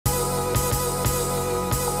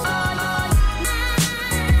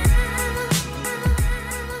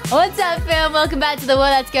What's up, fam? Welcome back to the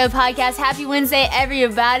Well Let's Go podcast. Happy Wednesday,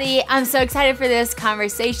 everybody. I'm so excited for this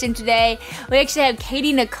conversation today. We actually have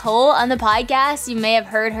Katy Nichole on the podcast. You may have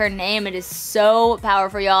heard her name. It is so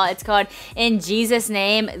powerful, y'all. It's called In Jesus'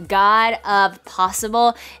 Name, God of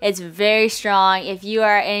Possible. It's very strong. If you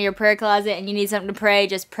are in your prayer closet and you need something to pray,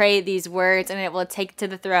 just pray these words and it will take it to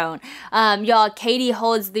the throne. Y'all, Katy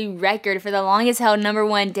holds the record for the longest held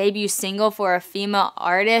 #1 debut single for a female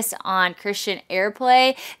artist on Christian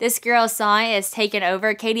Airplay. This girl's song is taken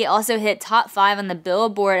over. Katy also hit top 5 on the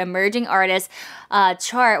Billboard Emerging Artists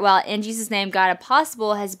chart, while In Jesus' Name, God of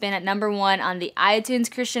Possible has been at #1 on the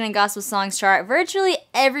iTunes Christian and Gospel Songs chart virtually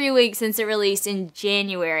every week since it released in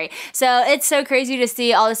January. So it's so crazy to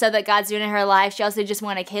see all the stuff that God's doing in her life. She also just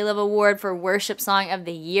won a Caleb Award for Worship Song of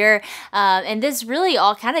the Year. And this really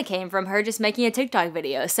all kind of came from her just making a TikTok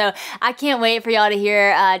video. So I can't wait for y'all to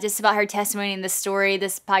hear just about her testimony and the story.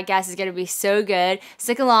 This podcast is going to be so good.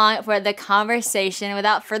 Stick along for the conversation.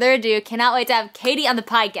 Without further ado, cannot wait to have Katy on the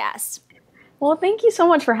podcast. Well, thank you so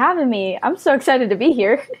much for having me. I'm so excited to be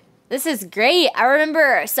here. This is great. I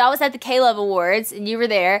remember, so I was at the Caleb Awards, and you were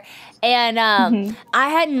there, and I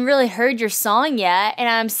hadn't really heard your song yet, and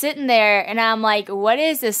I'm sitting there, and I'm like, what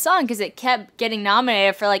is this song? Because it kept getting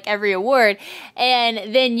nominated for, like, every award,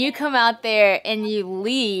 and then you come out there, and you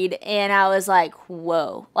lead, and I was like,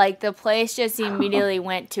 whoa. Like, the place just immediately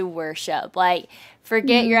went to worship. Like,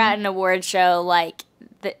 forget you're at an award show,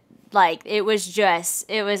 it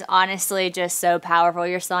was honestly just so powerful.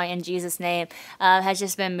 Your song In Jesus' Name has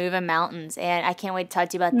just been moving mountains, and I can't wait to talk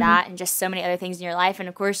to you about that and just so many other things in your life. And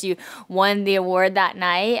of course, you won the award that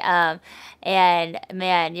night, and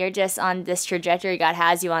man, you're just on this trajectory God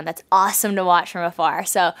has you on. That's awesome to watch from afar.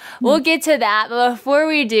 So we'll get to that, but before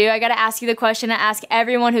we do, I got to ask you the question I ask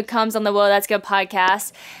everyone who comes on the Well Let's Go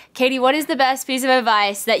podcast. Katy, what is the best piece of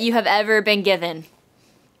advice that you have ever been given?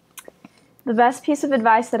 The best piece of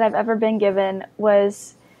advice that I've ever been given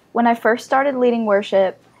was when I first started leading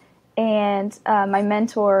worship, and my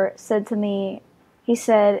mentor said to me, he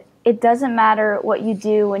said, it doesn't matter what you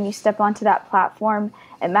do when you step onto that platform.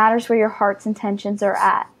 It matters where your heart's intentions are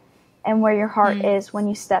at and where your heart is when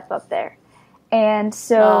you step up there. And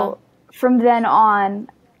so from then on,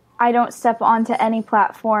 I don't step onto any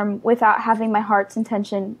platform without having my heart's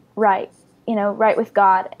intention right with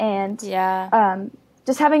God. And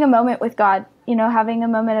just having a moment with God, having a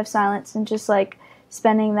moment of silence and just like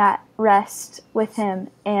spending that rest with Him.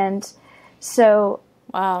 And so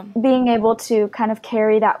being able to kind of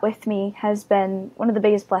carry that with me has been one of the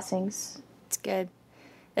biggest blessings. It's good.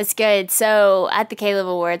 That's good. So at the Caleb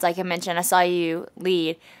Awards, like I mentioned, I saw you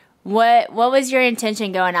lead. What was your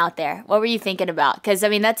intention going out there? What were you thinking about? Because I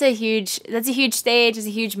mean, that's a huge stage. It's a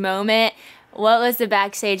huge moment. What was the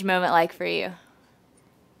backstage moment like for you?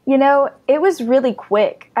 It was really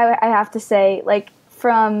quick, I have to say. Like,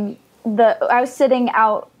 I was sitting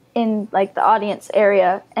out in, like, the audience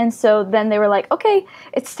area, and so then they were like, okay,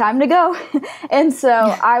 it's time to go. And so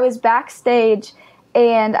I was backstage,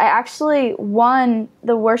 and I actually won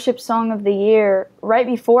the Worship Song of the Year right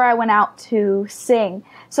before I went out to sing.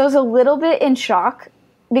 So I was a little bit in shock,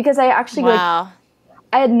 because I actually, I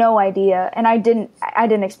had no idea, and I didn't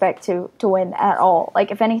expect to win at all.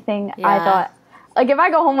 Like, if anything, I thought, like, if I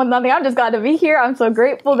go home with nothing, I'm just glad to be here. I'm so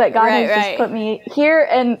grateful that God has just put me here.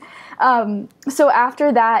 And so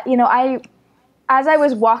after that, as I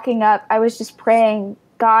was walking up, I was just praying,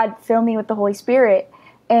 God, fill me with the Holy Spirit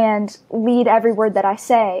and lead every word that I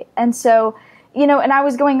say. And so, and I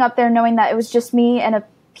was going up there knowing that it was just me and a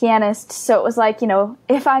pianist. So it was like,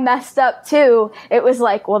 if I messed up too, it was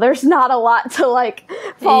like, well, there's not a lot to, like,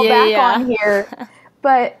 fall back on here.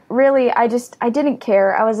 But really, I didn't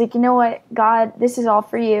care. I was like, you know what, God, this is all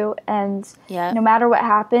for you. And no matter what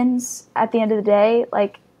happens at the end of the day,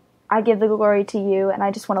 like, I give the glory to you, and I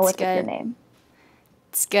just want to lift up your name.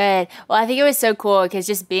 It's good. Well, I think it was so cool because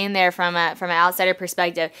just being there from an outsider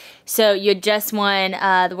perspective. So you just won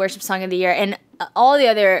the Worship Song of the Year, and all the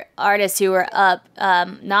other artists who were up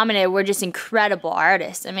nominated were just incredible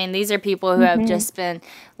artists. I mean, these are people who have just been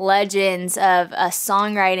legends of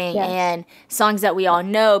songwriting and songs that we all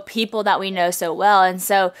know, people that we know so well. And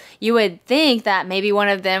so you would think that maybe one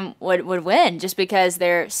of them would win just because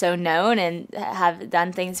they're so known and have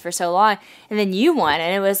done things for so long. And then you won,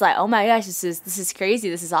 and it was like, oh my gosh, this is crazy.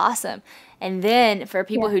 This is awesome. And then for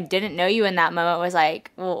people who didn't know you in that moment was like,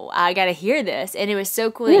 well, I got to hear this. And it was so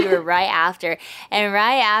cool that you were right after. And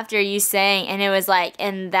right after you sang, and it was like,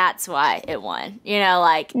 and that's why it won.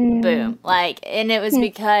 Boom. Like, and it was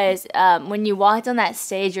because when you walked on that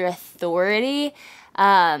stage, your authority,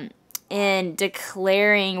 in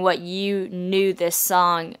declaring what you knew this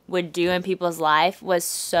song would do in people's life was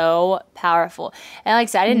so powerful. And like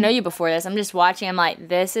I said, I didn't know you before this. I'm just watching. I'm like,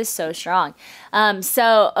 this is so strong.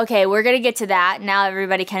 So, okay, we're going to get to that. Now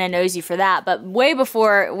everybody kind of knows you for that. But way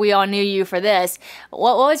before we all knew you for this,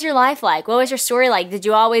 what was your life like? What was your story like? Did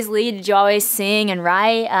you always lead? Did you always sing and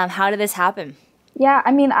write? How did this happen? Yeah,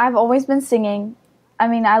 I mean, I've always been singing. I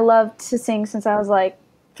mean, I loved to sing since I was like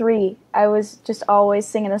 3. I was just always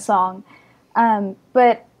singing a song.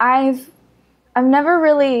 But I've never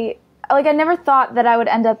really, like, I never thought that I would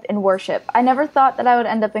end up in worship. I never thought that I would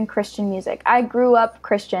end up in Christian music. I grew up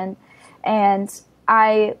Christian and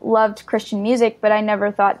I loved Christian music, but I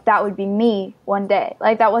never thought that would be me one day.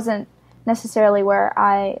 Like, that wasn't necessarily where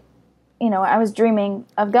I was dreaming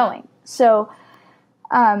of going. So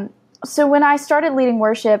when I started leading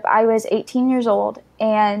worship, I was 18 years old,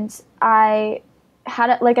 and I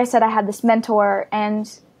had, like I said, I had this mentor, and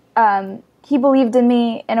he believed in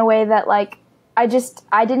me in a way that, like, I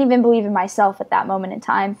didn't even believe in myself at that moment in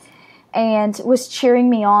time, and was cheering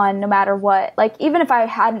me on no matter what. Like, even if I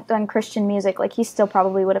hadn't done Christian music, like, he still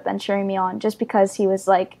probably would have been cheering me on, just because he was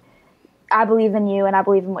like, I believe in you and I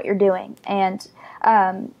believe in what you're doing. And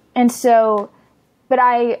so, but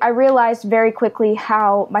I realized very quickly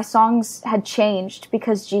how my songs had changed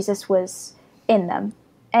because Jesus was in them.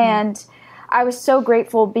 And I was so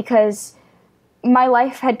grateful because my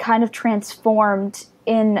life had kind of transformed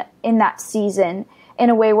in that season in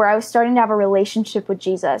a way where I was starting to have a relationship with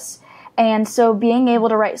Jesus. And so being able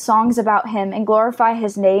to write songs about him and glorify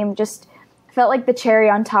his name just felt like the cherry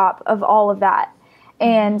on top of all of that.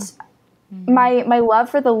 And my love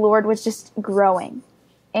for the Lord was just growing.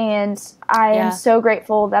 And I am so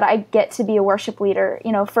grateful that I get to be a worship leader,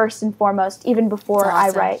 first and foremost, even before I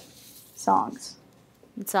write songs.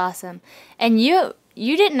 It's awesome. And you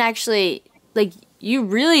didn't actually, like, you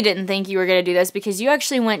really didn't think you were going to do this because you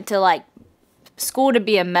actually went to, like, school to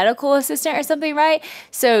be a medical assistant or something, right?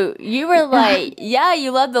 So you were like, yeah,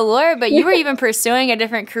 you love the Lord, but you were even pursuing a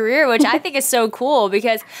different career, which I think is so cool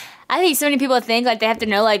because I think so many people think like they have to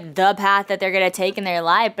know like the path that they're going to take in their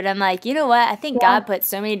life. But I'm like, you know what? I think God put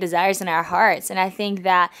so many desires in our hearts. And I think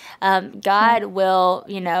that God will,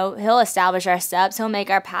 he'll establish our steps. He'll make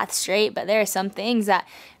our path straight. But there are some things that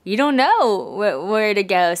you don't know where to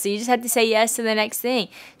go. So you just have to say yes to the next thing.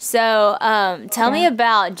 So tell me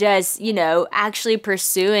about just, actually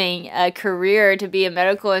pursuing a career to be a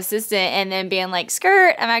medical assistant and then being like,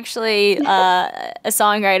 skirt, I'm actually a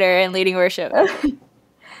songwriter and leading worship.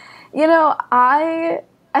 I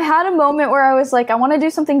had a moment where I was like, I want to do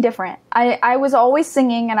something different. I was always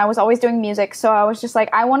singing and I was always doing music. So I was just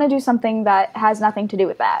like, I want to do something that has nothing to do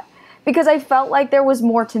with that. Because I felt like there was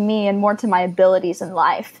more to me and more to my abilities in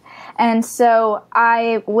life. And so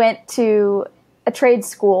I went to a trade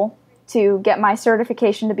school to get my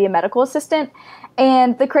certification to be a medical assistant.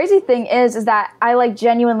 And the crazy thing is that I like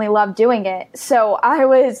genuinely love doing it. So I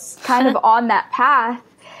was kind of on that path.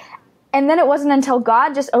 And then it wasn't until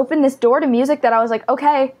God just opened this door to music that I was like,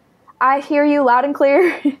 okay, I hear you loud and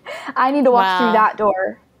clear. I need to walk through that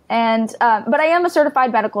door. And but I am a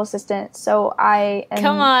certified medical assistant, so I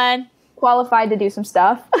am qualified to do some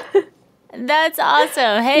stuff. That's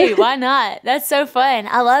awesome. Hey, why not? That's so fun.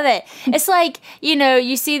 I love it. It's like,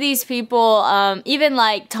 you see these people, even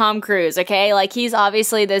like Tom Cruise, okay? Like he's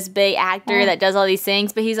obviously this big actor that does all these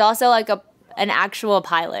things, but he's also like an actual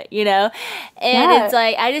pilot, And it's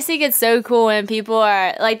like, I just think it's so cool when people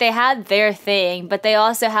are like, they have their thing, but they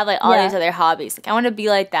also have like all these other hobbies. Like, I want to be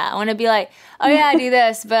like that. I want to be like, oh yeah, I do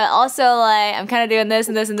this, but also like, I'm kind of doing this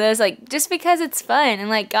and this and this, like, just because it's fun. And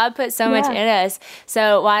like, God put so much in us.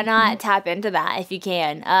 So why not tap into that if you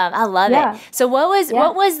can? I love it. So what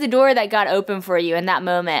was the door that God opened for you in that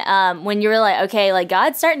moment? When you were like, okay, like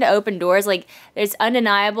God's starting to open doors, like it's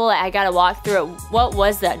undeniable. Like, I got to walk through it. What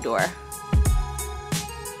was that door?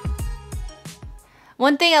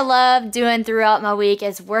 One thing I love doing throughout my week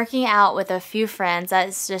is working out with a few friends.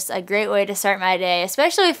 That's just a great way to start my day,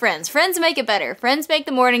 especially with friends. Friends make it better. Friends make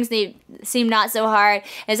the mornings seem not so hard.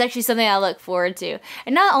 It's actually something I look forward to.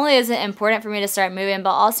 And not only is it important for me to start moving, but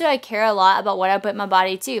also I care a lot about what I put in my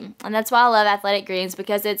body too. And that's why I love Athletic Greens,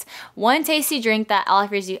 because it's one tasty drink that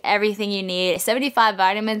offers you everything you need. 75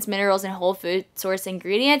 vitamins, minerals, and whole food source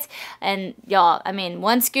ingredients. And y'all, I mean,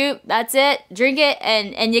 one scoop, that's it. Drink it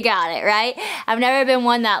and you got it, right? I've never been been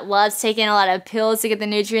one that loves taking a lot of pills to get the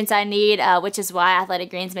nutrients I need, which is why Athletic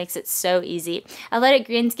Greens makes it so easy. Athletic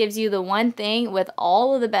Greens gives you the one thing with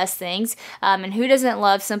all of the best things, and who doesn't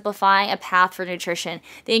love simplifying a path for nutrition?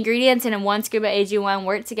 The ingredients in one scoop of AG1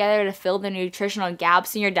 work together to fill the nutritional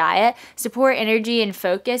gaps in your diet, support energy and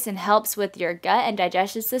focus, and helps with your gut and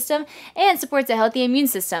digestive system, and supports a healthy immune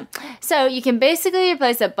system. So you can basically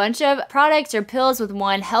replace a bunch of products or pills with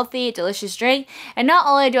one healthy, delicious drink. And not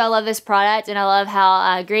only do I love this product and I love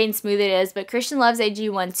how great and smooth it is, but Christian loves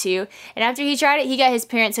AG1 too. And after he tried it, he got his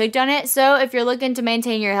parents hooked on it. So if you're looking to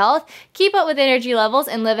maintain your health, keep up with energy levels,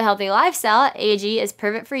 and live a healthy lifestyle, AG is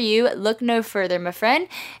perfect for you. Look no further, my friend.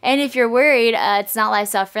 And if you're worried it's not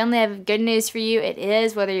lifestyle friendly, I have good news for you. It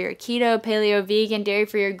is. Whether you're keto, paleo, vegan,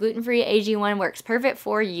 dairy-free, or gluten-free, AG1 works perfect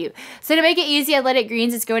for you. So to make it easy, Athletic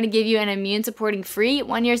Greens is going to give you an immune-supporting free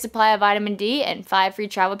 1-year supply of vitamin D and 5 free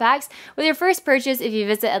travel packs with your first purchase if you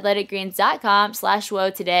visit athleticgreens.com/woe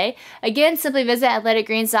today. Again, simply visit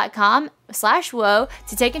athleticgreens.com/woe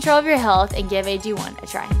to take control of your health and give AG1 a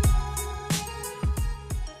try.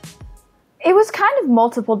 It was kind of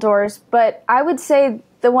multiple doors, but I would say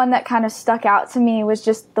the one that kind of stuck out to me was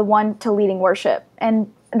just the one to leading worship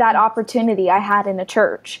and that opportunity I had in a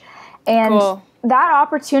church. And cool. That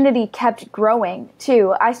opportunity kept growing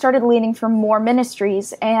too. I started leading for more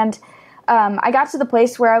ministries, and I got to the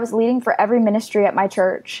place where I was leading for every ministry at my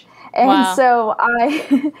church. And wow. So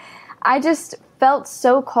I just felt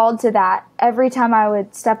so called to that every time I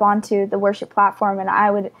would step onto the worship platform, and I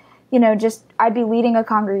would, I'd be leading a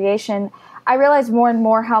congregation. I realized more and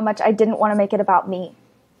more how much I didn't want to make it about me.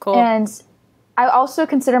 Cool. And I also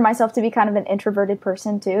consider myself to be kind of an introverted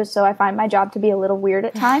person too, so I find my job to be a little weird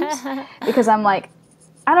at times because I'm like,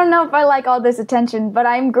 I don't know if I like all this attention, but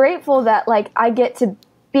I'm grateful that I get to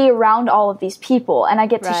be around all of these people and I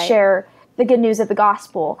get to share the good news of the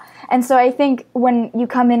gospel. And so I think when you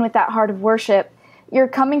come in with that heart of worship, you're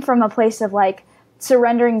coming from a place of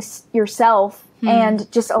surrendering yourself and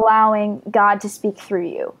just allowing God to speak through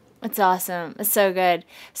you. That's awesome. That's so good.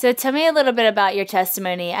 So tell me a little bit about your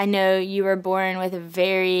testimony. I know you were born with a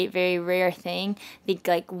very, very rare thing. I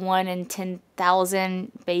think 1 in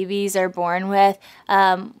 10,000 babies are born with.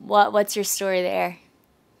 What's your story there?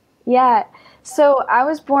 Yeah. So I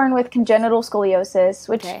was born with congenital scoliosis,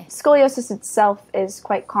 which scoliosis itself is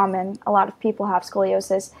quite common. A lot of people have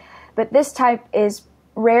scoliosis, but this type is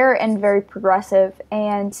rare and very progressive.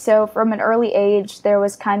 And so from an early age, there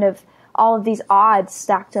was kind of all of these odds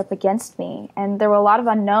stacked up against me. And there were a lot of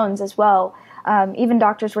unknowns as well. Even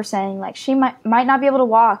doctors were saying she might not be able to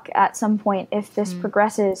walk at some point if this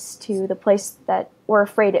progresses to the place that we're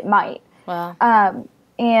afraid it might. Wow.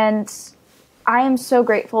 And I am so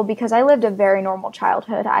grateful because I lived a very normal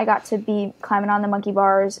childhood. I got to be climbing on the monkey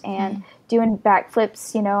bars and doing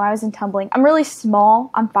backflips. I was in tumbling. I'm really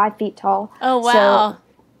small. I'm 5 feet tall. Oh, wow. So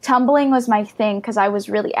tumbling was my thing because I was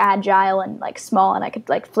really agile and small, and I could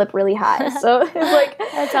flip really high. So it was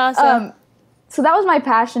that's awesome. So that was my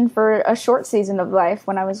passion for a short season of life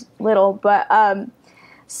when I was little. But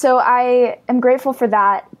so I am grateful for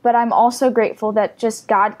that. But I'm also grateful that just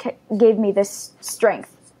God gave me this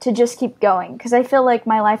strength to just keep going, because I feel like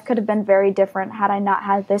my life could have been very different had I not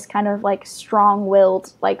had this kind of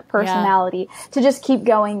strong-willed personality to just keep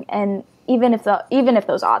going, and even if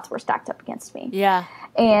those odds were stacked up against me. Yeah.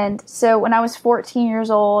 And so when I was 14 years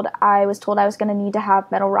old, I was told I was going to need to have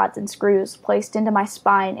metal rods and screws placed into my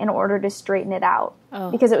spine in order to straighten it out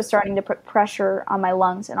because it was starting to put pressure on my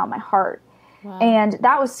lungs and on my heart. Wow. And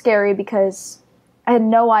that was scary because I had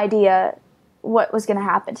no idea what was going to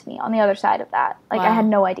happen to me on the other side of that. I had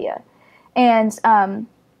no idea. And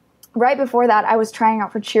right before that, I was trying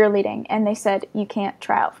out for cheerleading, and they said, you can't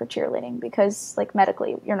try out for cheerleading because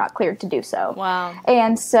medically you're not cleared to do so. Wow.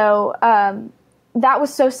 And so that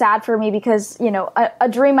was so sad for me because, a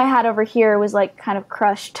dream I had over here was kind of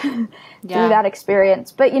crushed through that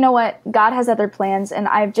experience. But you know what? God has other plans, and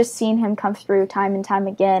I've just seen him come through time and time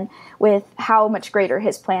again with how much greater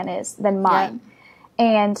his plan is than mine. Yeah.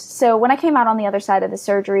 And so when I came out on the other side of the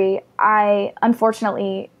surgery,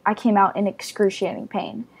 unfortunately came out in excruciating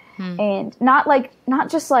pain. And not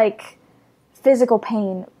just physical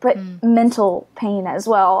pain, but mental pain as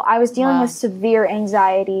well. I was dealing with severe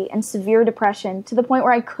anxiety and severe depression to the point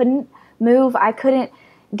where I couldn't move. I couldn't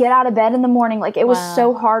get out of bed in the morning. It was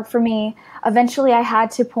so hard for me. Eventually I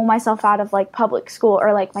had to pull myself out of public school,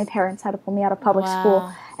 or my parents had to pull me out of public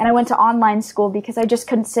school. And I went to online school because I just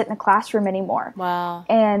couldn't sit in a classroom anymore. Wow.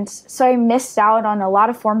 And so I missed out on a lot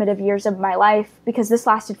of formative years of my life because this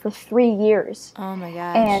lasted for 3 years. Oh my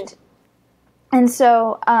gosh. And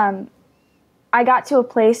so I got to a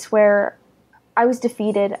place where I was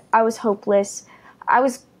defeated. I was hopeless. I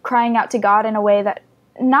was crying out to God in a way that,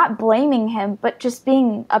 not blaming him, but just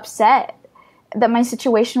being upset that my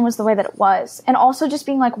situation was the way that it was. And also just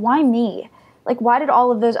being like, why me? Like, why did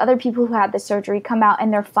all of those other people who had the surgery come out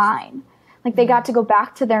and they're fine? Like, they got to go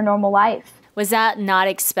back to their normal life. Was that not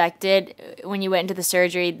expected when you went into the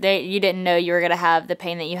surgery? You didn't know you were going to have the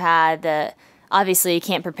pain that you had. Obviously, you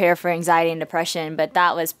can't prepare for anxiety and depression, but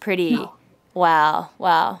that was pretty... No.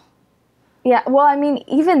 Wow. Yeah, well, I mean,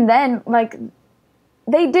 even then, like,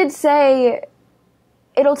 they did say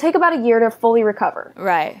it'll take about a year to fully recover.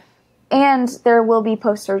 Right. And there will be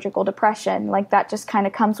post-surgical depression. Like, that just kind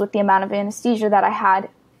of comes with the amount of anesthesia that I had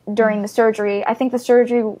during the surgery. I think the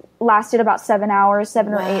surgery lasted about 7 or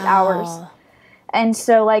 8 hours. And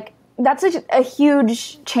so, like, that's a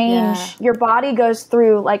huge change. Yeah. Your body goes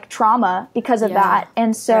through, like, trauma because of that.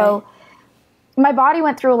 And so my body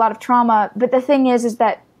went through a lot of trauma. But the thing is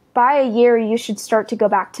that by a year, you should start to go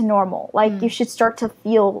back to normal. Like, you should start to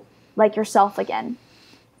feel like yourself again.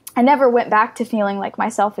 I never went back to feeling like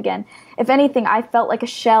myself again. If anything, I felt like a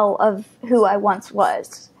shell of who I once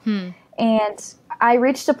was. And I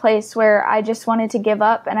reached a place where I just wanted to give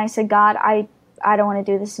up. And I said, God, I don't want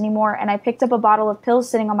to do this anymore. And I picked up a bottle of pills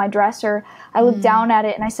sitting on my dresser. I looked down at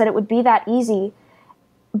it and I said it would be that easy.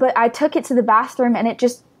 But I took it to the bathroom and it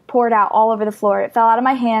just poured out all over the floor. It fell out of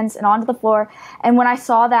my hands and onto the floor. And when I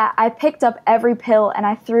saw that, I picked up every pill and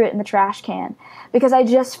I threw it in the trash can because I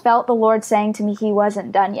just felt the Lord saying to me he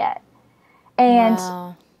wasn't done yet. And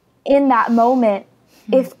in that moment,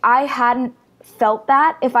 if I hadn't felt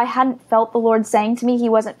that, if I hadn't felt the Lord saying to me he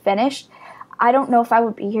wasn't finished, I don't know if I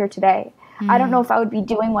would be here today. I don't know if I would be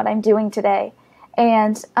doing what I'm doing today.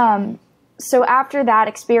 And so after that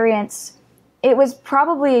experience, it was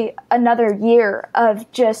probably another year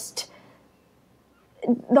of just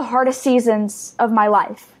the hardest seasons of my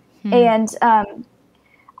life. And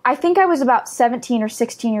I think I was about 17 or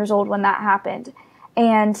 16 years old when that happened.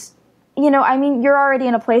 And, you know, I mean, you're already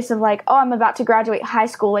in a place of like, oh, I'm about to graduate high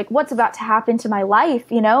school. Like, what's about to happen to my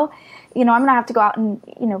life, you know? I'm going to have to go out and,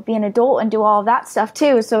 you know, be an adult and do all of that stuff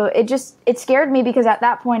too. So it scared me because at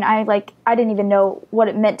that point I didn't even know what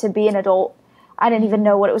it meant to be an adult. I didn't even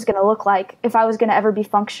know what it was going to look like, if I was going to ever be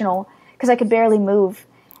functional, because I could barely move.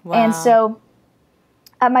 Wow. And so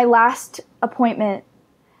at my last appointment,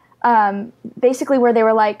 basically where they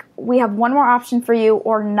were like, we have one more option for you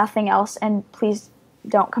or nothing else, and please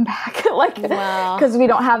don't come back, because we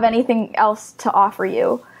don't have anything else to offer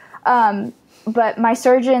you. But my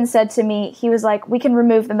surgeon said to me, he was like, we can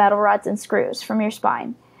remove the metal rods and screws from your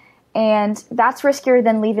spine. And that's riskier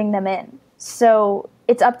than leaving them in. So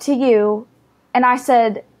it's up to you. And I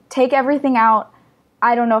said, take everything out.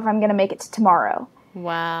 I don't know if I'm going to make it to tomorrow.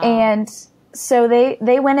 Wow. And so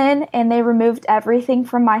they went in and they removed everything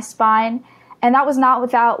from my spine. And that was not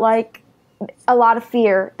without, like, a lot of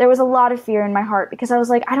fear. There was a lot of fear in my heart because I was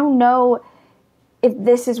like, I don't know if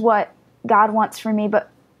this is what God wants for me. But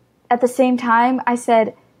at the same time, I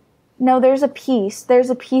said, no, there's a peace. There's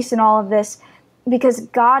a peace in all of this because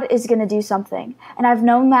God is going to do something. And I've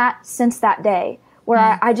known that since that day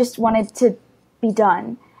where I just wanted to be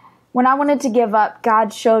done. When I wanted to give up,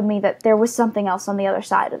 God showed me that there was something else on the other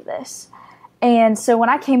side of this. And so when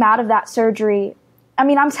I came out of that surgery, I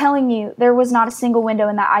mean, I'm telling you, there was not a single window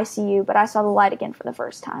in that ICU, but I saw the light again for the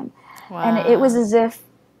first time. Wow. And it was as if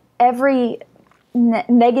every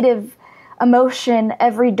negative emotion,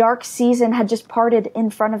 every dark season had just parted in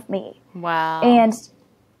front of me. Wow. And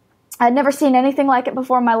I'd never seen anything like it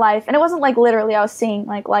before in my life. And it wasn't like literally I was seeing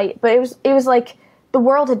like light, but it was like the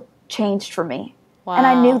world had changed for me. Wow. And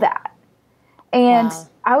I knew that. And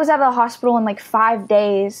I was out of the hospital in like 5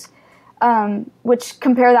 days, which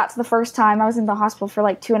compare that to the first time I was in the hospital for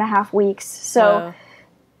like 2.5 weeks. So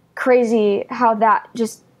crazy how that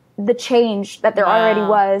just the change that there already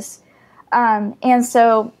was. And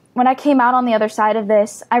so when I came out on the other side of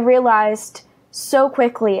this, I realized so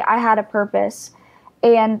quickly I had a purpose.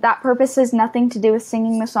 And that purpose has nothing to do with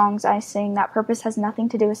singing the songs I sing. That purpose has nothing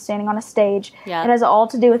to do with standing on a stage. Yeah. It has all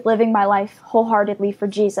to do with living my life wholeheartedly for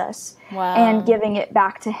Jesus and giving it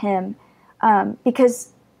back to Him.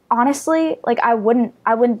 Because honestly, like I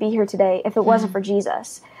wouldn't be here today if it wasn't for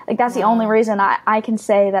Jesus. Like that's the only reason I can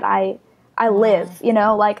say that I live. You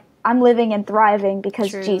know, like I'm living and thriving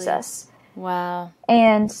because of Jesus. Wow.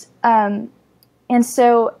 And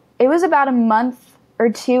so it was about a month or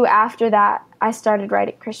two after that I started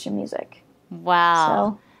writing Christian music.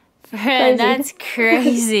 Wow. So, that's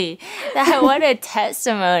crazy. What a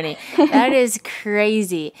testimony. That is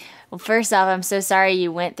crazy. Well, first off, I'm so sorry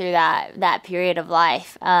you went through that period of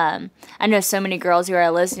life. I know so many girls who are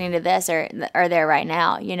listening to this are there right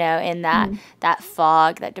now, in that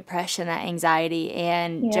fog, that depression, that anxiety,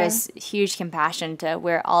 and just huge compassion to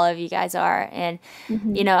where all of you guys are. And,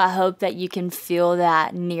 I hope that you can feel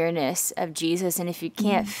that nearness of Jesus. And if you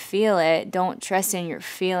can't feel it, don't trust in your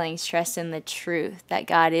feelings. Trust in the truth that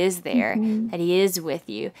God is there, that he is with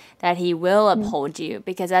you, that he will uphold you,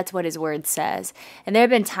 because that's what his word says. And there have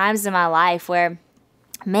been times in my life where,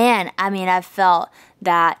 man, I've felt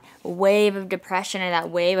that wave of depression and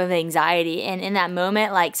that wave of anxiety. And in that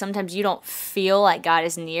moment, like, sometimes you don't feel like God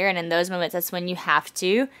is near. And in those moments, that's when you have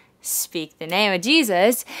to speak the name of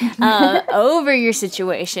Jesus over your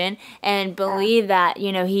situation and believe that,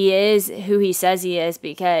 he is who he says he is,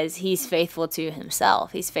 because he's faithful to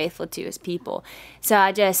himself. He's faithful to his people. So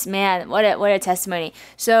I just, man, what a testimony.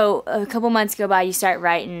 So a couple months go by, you start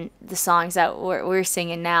writing the songs that we're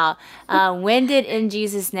singing now. When did In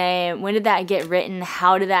Jesus' Name, when did that get written?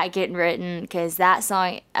 How did that get written? Because that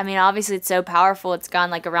song, obviously it's so powerful. It's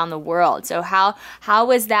gone like around the world. So how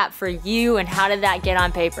was that for you, and how did that get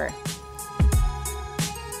on paper?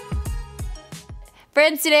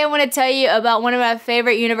 Friends, today I want to tell you about one of my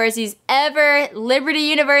favorite universities ever, Liberty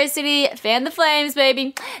University. Fan the flames,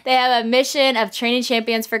 baby. They have a mission of training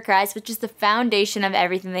champions for Christ, which is the foundation of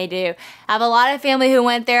everything they do. I have a lot of family who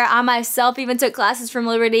went there. I myself even took classes from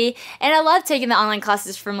Liberty, and I love taking the online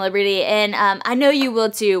classes from Liberty, and I know you will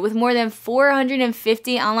too. With more than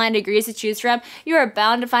 450 online degrees to choose from, you are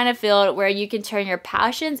bound to find a field where you can turn your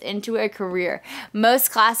passions into a career.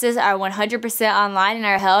 Most classes are 100% online and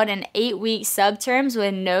are held in 8-week subterms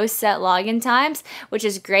with no set login times, which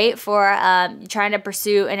is great for trying to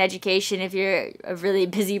pursue an education. If you're a really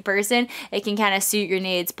busy person, it can kind of suit your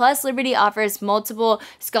needs. Plus, Liberty offers multiple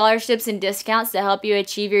scholarships and discounts to help you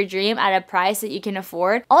achieve your dream at a price that you can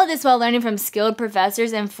afford. All of this while learning from skilled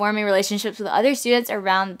professors and forming relationships with other students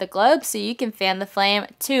around the globe, so you can fan the flame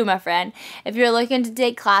too, my friend. If you're looking to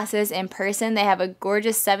take classes in person, they have a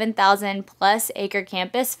gorgeous 7,000 plus acre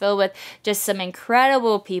campus filled with just some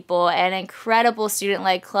incredible people and incredible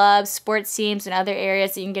student-led clubs, sports teams, and other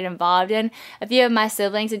areas that you can get involved in. A few of my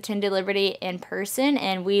siblings attended Liberty in person,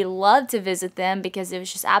 and we love to visit them because it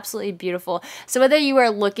was just absolutely beautiful. So whether you are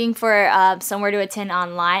looking for somewhere to attend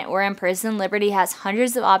online or in person, Liberty has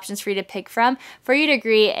hundreds of options for you to pick from for your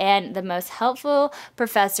degree and the most helpful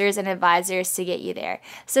professors and advisors to get you there.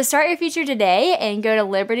 So start your future today and go to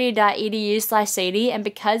liberty.edu/Sadie. And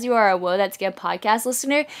because you are a Whoa, That's Good podcast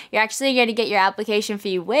listener, you're actually going to get your application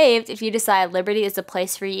fee waived if you decide Liberty is the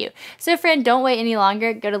place for you. So friend, don't wait any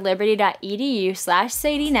longer. Go to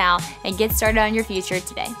liberty.edu/Sadie now and get started on your future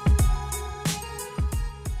today.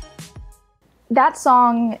 That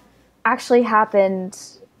song actually happened,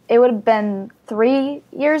 it would have been 3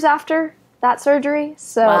 years after that surgery.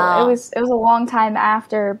 So wow. it was a long time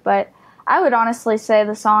after, but I would honestly say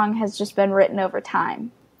the song has just been written over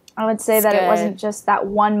time. I would say that it wasn't just that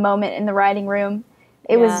one moment in the writing room.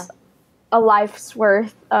 It was a life's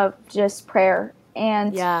worth of just prayer.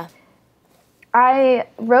 And I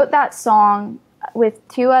wrote that song with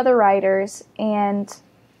 2 other writers, and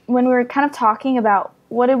when we were kind of talking about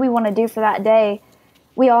what did we want to do for that day,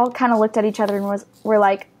 we all kind of looked at each other and we're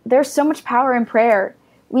like, there's so much power in prayer.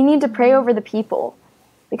 We need to pray over the people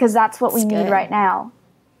because that's what we need right now.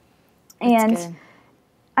 And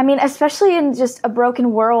especially in just a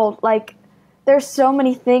broken world, like there's so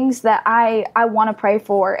many things that I want to pray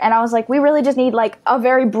for. And I was like, we really just need like a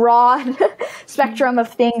very broad spectrum of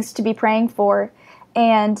things to be praying for.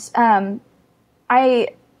 And I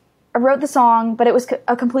wrote the song, but it was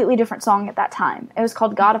a completely different song at that time. It was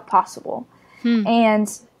called God of Possible. And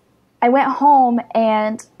I went home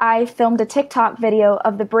and I filmed a TikTok video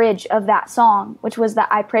of the bridge of that song, which was that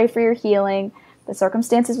I pray for your healing, the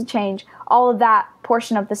circumstances will change. All of that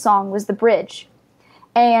portion of the song was the bridge.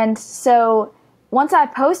 And so once I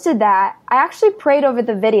posted that, I actually prayed over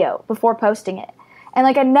the video before posting it. And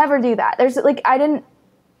like, I never do that. There's like, I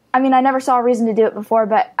never saw a reason to do it before,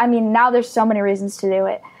 but now there's so many reasons to do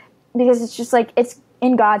it because it's just like, it's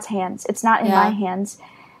in God's hands. It's not in my hands.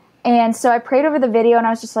 And so I prayed over the video and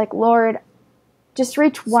I was just like, Lord, just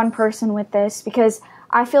reach one person with this because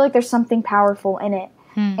I feel like there's something powerful in it.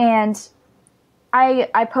 And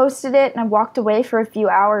I posted it and I walked away for a few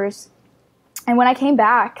hours. And when I came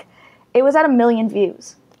back, it was at 1 million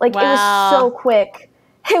views. Like, It was so quick.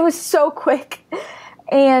 It was so quick.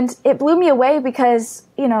 And it blew me away because,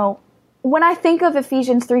 when I think of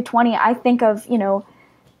Ephesians 3:20, I think of,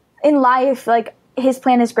 in life, like, his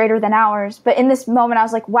plan is greater than ours. But in this moment, I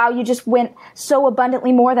was like, wow, you just went so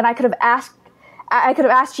abundantly more than I could have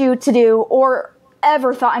asked you to do or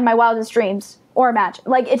ever thought in my wildest dreams or imagined.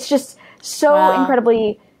 Like, it's just so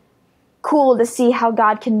incredibly cool to see how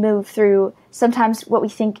God can move through sometimes what we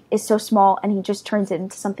think is so small, and he just turns it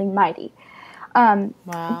into something mighty.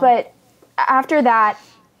 But after that,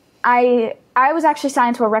 I was actually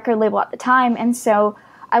signed to a record label at the time, and so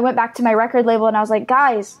I went back to my record label and I was like,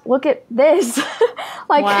 guys, look at this.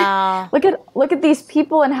 Look at these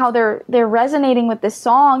people and how they're resonating with this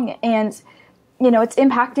song, and it's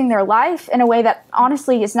impacting their life in a way that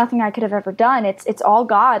honestly is nothing I could have ever done. It's all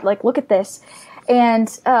God. Like, look at this. And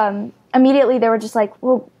immediately they were just like,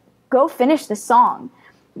 well, go finish this song.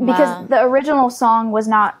 Because the original song was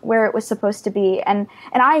not where it was supposed to be. And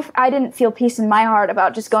I didn't feel peace in my heart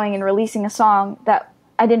about just going and releasing a song that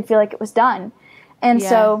I didn't feel like it was done. And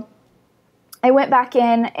so I went back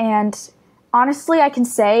in, and honestly, I can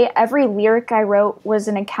say every lyric I wrote was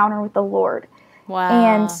an encounter with the Lord.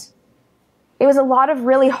 And it was a lot of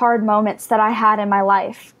really hard moments that I had in my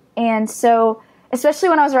life. And so, especially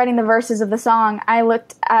when I was writing the verses of the song, I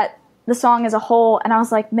looked at the song as a whole, and I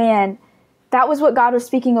was like, man, that was what God was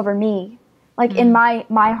speaking over me, like in my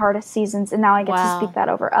hardest seasons, and now I get to speak that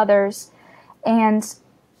over others. And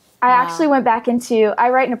I actually went back I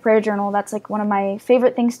write in a prayer journal. That's like one of my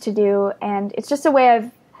favorite things to do, and it's just a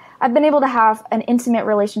way I've been able to have an intimate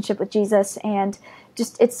relationship with Jesus, and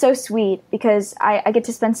just it's so sweet because I get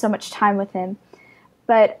to spend so much time with him.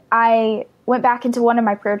 But I went back into one of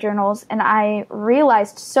my prayer journals, and I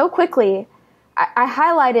realized so quickly, I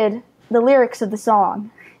highlighted the lyrics of the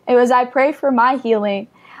song. It was, I pray for my healing.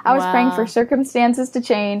 I was praying for circumstances to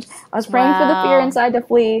change. I was praying for the fear inside to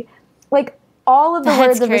flee. Like, all of the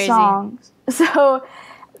words of the song. So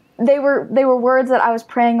they were words that I was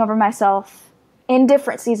praying over myself in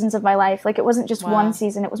different seasons of my life. Like, it wasn't just one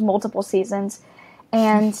season, it was multiple seasons.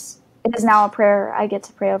 And it is now a prayer I get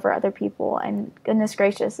to pray over other people, and goodness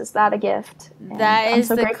gracious, is that a gift? And that is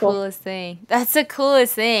so the grateful. Coolest thing. That's the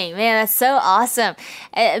coolest thing, man. That's so awesome.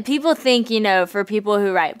 People think, for people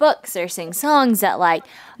who write books or sing songs that like,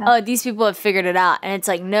 oh, these people have figured it out. And it's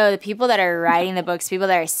like, no, the people that are writing the books, people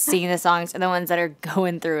that are singing the songs are the ones that are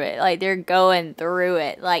going through it. Like, they're going through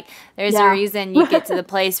it. Like, there's a reason you get to the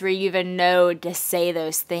place where you even know to say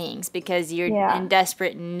those things, because you're in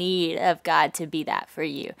desperate need of God to be that for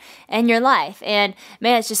you and your life. And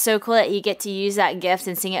man, it's just so cool that you get to use that gift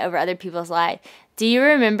and sing it over other people's life. Do you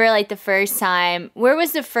remember, like, the first time, where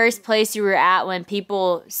was the first place you were at when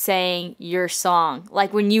people sang your song?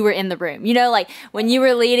 Like, when you were in the room, like when you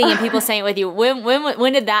were leading and people sang it with you,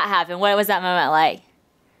 when did that happen? What was that moment like?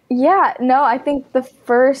 Yeah, no, I think the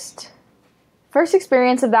first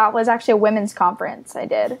experience of that was actually a women's conference I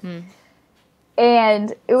did.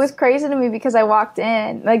 And it was crazy to me because I walked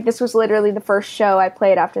in, like, this was literally the first show I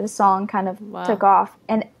played after the song kind of took off,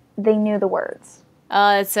 and they knew the words.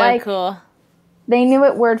 Oh, that's so cool. They knew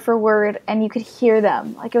it word for word, and you could hear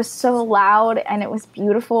them. Like, it was so loud, and it was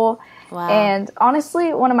beautiful. And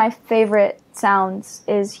honestly, one of my favorite sounds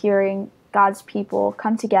is hearing God's people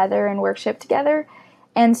come together and worship together.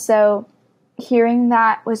 And so hearing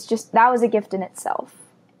that was a gift in itself.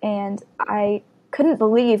 And I couldn't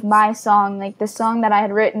believe my song, like the song that I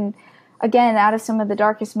had written, again, out of some of the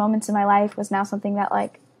darkest moments in my life, was now something that,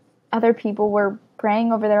 like, other people were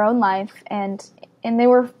praying over their own life, and they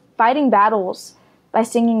were fighting battles by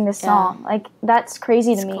singing this song. Like, that's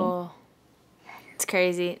crazy to me. Cool. It's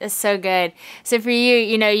crazy. That's so good. So for you,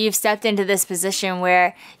 you've stepped into this position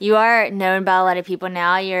where you are known by a lot of people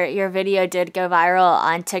now. Your video did go viral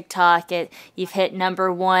on TikTok. You've hit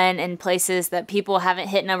 #1 in places that people haven't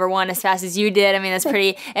hit #1 as fast as you did. I mean, that's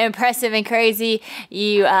pretty impressive and crazy.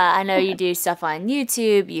 I know you do stuff on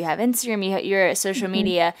YouTube. You have Instagram. You're social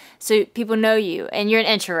media. So people know you, and you're an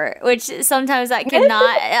introvert, which sometimes that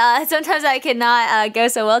cannot go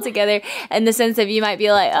so well together, in the sense of you might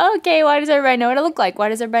be like, oh, okay, why does everybody know what I look like? Why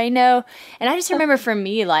does everybody know? And I just remember for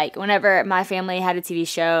me, like, whenever my family had a TV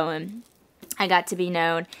show and I got to be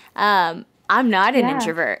known, I'm not an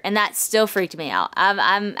introvert, and that still freaked me out.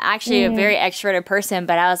 I'm actually a very extroverted person,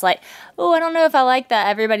 but I was like, oh, I don't know if I like that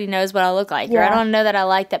everybody knows what I look like, or I don't know that I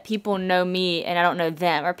like that people know me and I don't know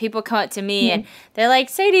them, or people come up to me and they're like,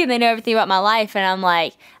 Sadie, and they know everything about my life, and I'm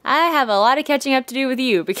like, I have a lot of catching up to do with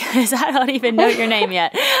you, because I don't even know your name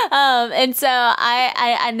yet. And so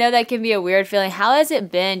I know that can be a weird feeling. How has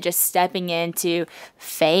it been just stepping into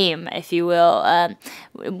fame, if you will?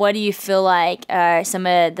 What do you feel like are some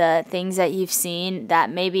of the things that you've seen that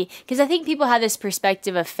maybe, because I think people have this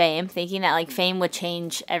perspective of fame, thinking that, like, fame would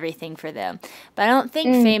change everything for them. But I don't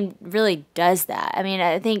think fame really does that. I mean,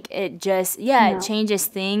 I think it just, it changes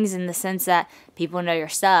things in the sense that people know your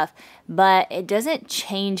stuff, but it doesn't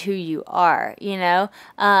change who you are, you know?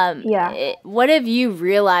 What have you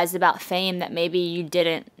realized about fame that maybe you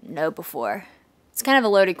didn't know before? It's kind of a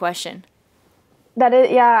loaded question. That is,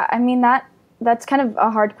 I mean, that's kind of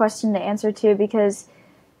a hard question to answer too, because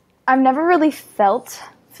I've never really felt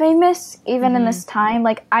famous, even in this time.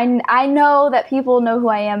 Like, I know that people know who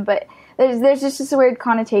I am, but there's just this weird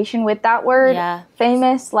connotation with that word,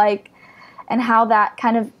 famous, like, and how that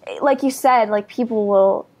kind of, like you said, like, people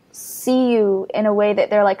will see you in a way that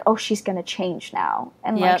they're like, oh, she's gonna change now,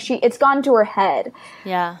 and like it's gone to her head.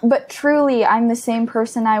 But truly, I'm the same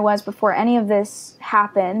person I was before any of this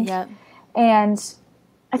happened. And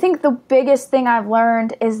I think the biggest thing I've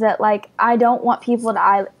learned is that, like, I don't want people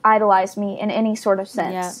to idolize me in any sort of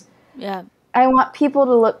sense. I want people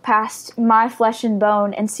to look past my flesh and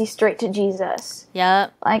bone and see straight to Jesus.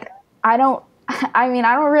 Like, I don't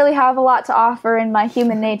really have a lot to offer in my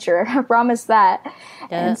human nature. I promise that.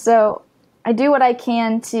 And so I do what I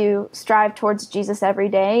can to strive towards Jesus every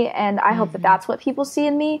day, and I hope that that's what people see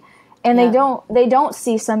in me. And they don't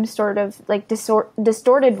see some sort of, like,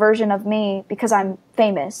 distorted version of me because I'm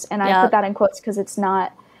famous. And I put that in quotes because it's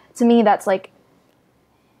not, to me, that's like,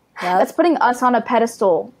 that's putting us on a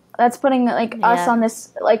pedestal. That's putting, like, us on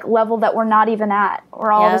this, like, level that we're not even at.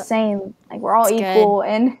 We're all the same. Like, we're all equal. Good.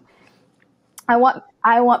 And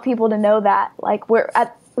I want people to know that, like, we're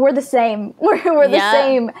the same. We're the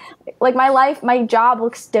same. Like, my job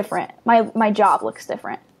looks different. My job looks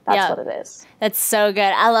different. That's what it is. That's so good.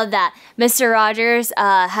 I love that. Mr. Rogers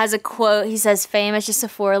has a quote. He says, fame is just a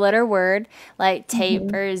 4-letter word, like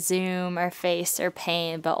tape or Zoom or face or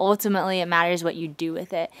pain, but ultimately it matters what you do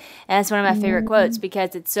with it. And that's one of my favorite quotes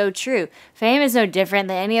because it's so true. Fame is no different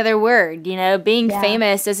than any other word. You know, being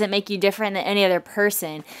famous doesn't make you different than any other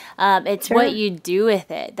person. It's what you do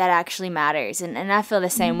with it that actually matters. And I feel the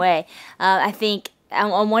same way. I think I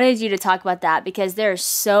wanted you to talk about that because there are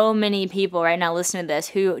so many people right now listening to this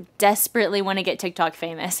who desperately want to get TikTok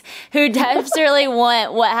famous, who desperately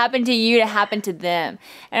want what happened to you to happen to them.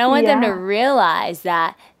 And I want them to realize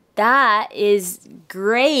that that is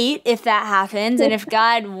great if that happens. And if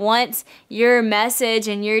God wants your message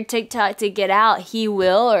and your TikTok to get out, he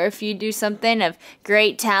will. Or if you do something of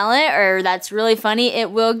great talent or that's really funny,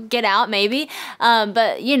 it will get out maybe. But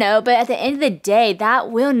at the end of the day,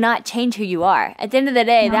 that will not change who you are. At the end of the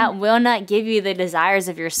day, that will not give you the desires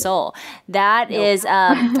of your soul. That is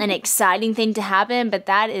an exciting thing to happen, but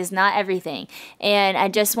that is not everything. And I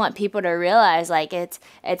just want people to realize, like, it's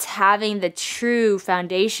having the true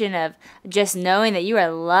foundation of just knowing that you are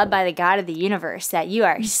loved by the God of the universe, that you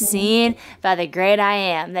are seen by the great I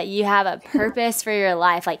am, that you have a purpose for your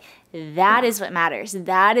life. Like, that is what matters.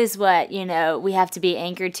 That is what, we have to be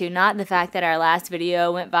anchored to, not the fact that our last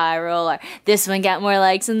video went viral or this one got more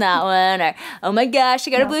likes than that one or, oh my gosh,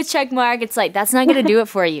 I got a blue check mark. It's like, that's not going to do it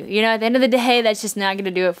for you. At the end of the day, that's just not going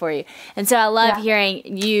to do it for you. And so I love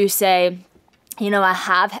hearing you say,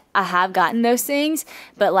 I have gotten those things,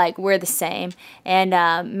 but, like, we're the same. And,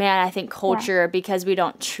 man, I think culture, because we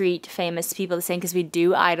don't treat famous people the same, because we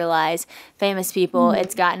do idolize famous people,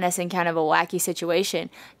 it's gotten us in kind of a wacky situation,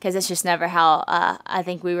 because it's just never how I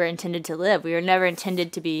think we were intended to live. We were never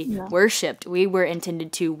intended to be worshipped. We were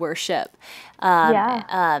intended to worship.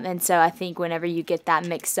 And so I think whenever you get that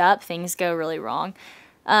mixed up, things go really wrong.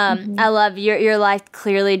 I love your life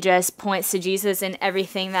clearly just points to Jesus in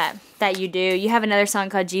everything that you do. You have another song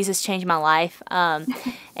called Jesus Changed My Life.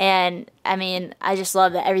 And I mean, I just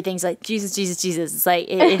love that everything's like Jesus, Jesus, Jesus. It's like,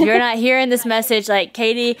 if you're not hearing this message, like,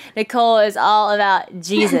 Katy Nichole is all about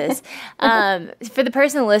Jesus. For the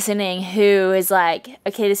person listening who is like,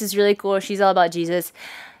 okay, this is really cool. She's all about Jesus.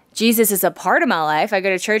 Jesus is a part of my life. I go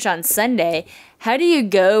to church on Sunday. How do you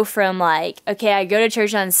go from, like, okay, I go to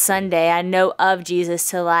church on Sunday, I know of Jesus,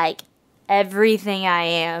 to, like, everything I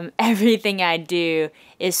am, everything I do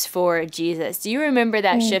is for Jesus? Do you remember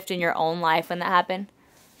that shift in your own life when that happened?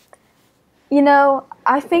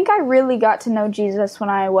 I think I really got to know Jesus when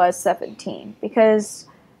I was 17, because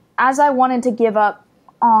as I wanted to give up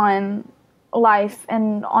on life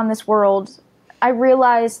and on this world, I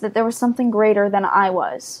realized that there was something greater than I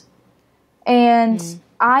was. And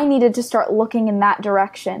I needed to start looking in that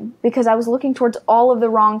direction, because I was looking towards all of the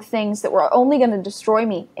wrong things that were only going to destroy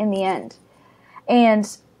me in the end. And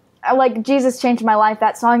like, Jesus Changed My Life,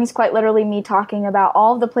 that song is quite literally me talking about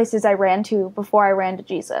all of the places I ran to before I ran to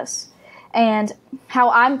Jesus. And how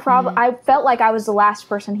I felt like I was the last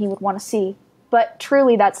person he would want to see. But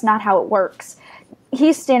truly, that's not how it works.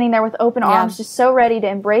 He's standing there with open arms, just so ready to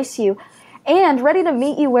embrace you. and ready to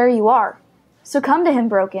meet you where you are. So come to him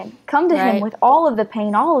broken. Come to him with all of the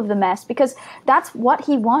pain, all of the mess, because that's what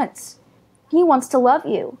he wants. He wants to love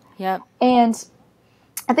you. Yep. And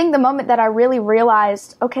I think the moment that I really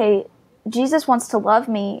realized, okay, Jesus wants to love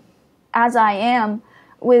me as I am,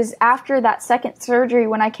 was after that second surgery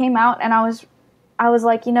when I came out, and I was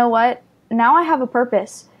like, you know what? Now I have a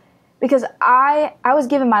purpose, because I was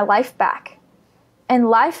given my life back, and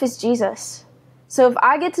life is Jesus. So if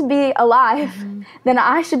I get to be alive, then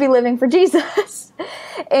I should be living for Jesus.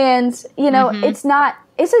 And,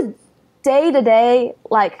 it's a day-to-day,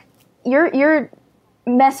 like, you're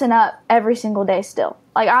messing up every single day still.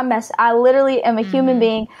 Like, I literally am a human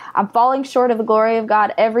being. I'm falling short of the glory of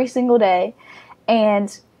God every single day.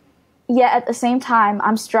 And yet at the same time,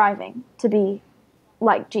 I'm striving to be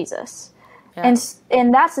like Jesus. Yeah.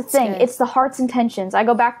 And that's the thing. It's the heart's intentions. I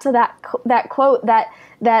go back to that quote, that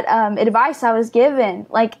advice I was given.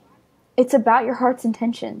 Like, it's about your heart's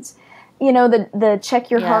intentions. The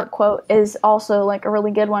check your heart quote is also like a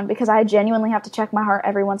really good one, because I genuinely have to check my heart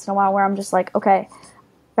every once in a while, where I'm just like, okay,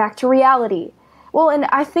 back to reality. Well, and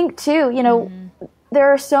I think too, there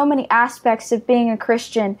are so many aspects of being a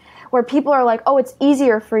Christian where people are like, oh, it's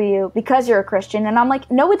easier for you because you're a Christian. And I'm like,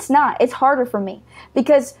 no, it's not. It's harder for me,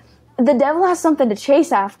 because the devil has something to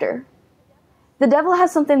chase after. The devil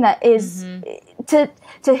has something that is, to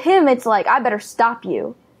him, it's like, I better stop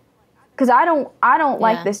you, because I don't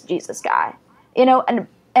like this Jesus guy, and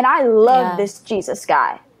I love this Jesus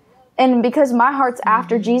guy. And because my heart's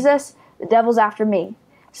after Jesus, the devil's after me.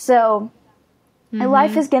 So my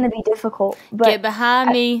life is going to be difficult. But get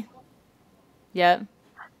behind me. Yep.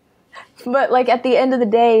 But like at the end of the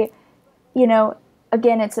day,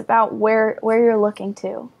 again, it's about where you're looking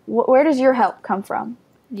to. Where does your help come from?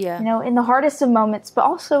 Yeah. In the hardest of moments, but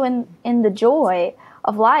also in the joy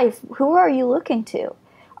of life, who are you looking to?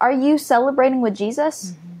 Are you celebrating with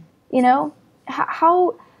Jesus?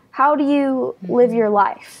 How do you live your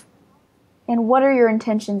life? And what are your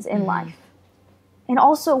intentions in life? And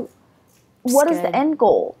also, what is the end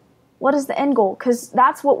goal? What is the end goal? Because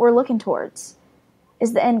that's what we're looking towards,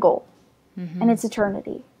 is the end goal. And it's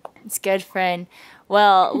eternity. It's good, friend.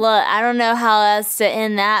 Well, look, I don't know how else to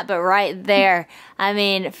end that, but right there. I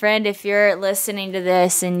mean, friend, if you're listening to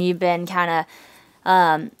this and you've been kind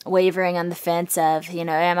of wavering on the fence of, am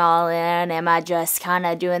I all in? Am I just kind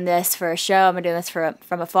of doing this for a show? Am I doing this from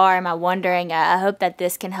afar? Am I wondering? I hope that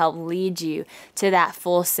this can help lead you to that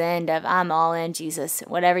full send of, I'm all in, Jesus.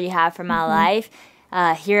 Whatever you have for my life,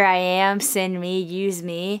 here I am, send me, use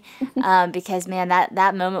me, because, man,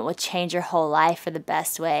 that moment will change your whole life for the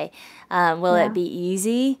best way. Will it be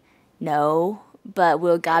easy? No. But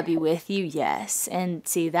will God be with you? Yes. And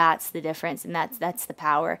see, that's the difference, and that's the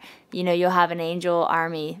power. You'll have an angel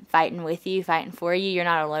army fighting with you, fighting for you. You're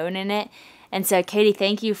not alone in it. And so, Katy,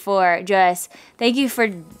 thank you for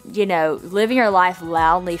living your life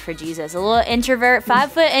loudly for Jesus. A little introvert,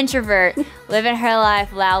 5-foot introvert, living her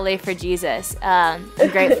life loudly for Jesus. I'm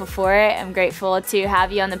grateful for it. I'm grateful to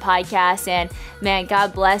have you on the podcast. And, man,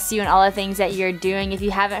 God bless you and all the things that you're doing. If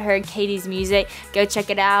you haven't heard Katy's music, go check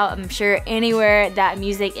it out. I'm sure anywhere that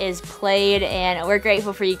music is played. And we're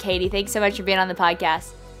grateful for you, Katy. Thanks so much for being on the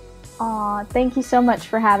podcast. Aw, thank you so much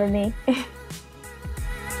for having me.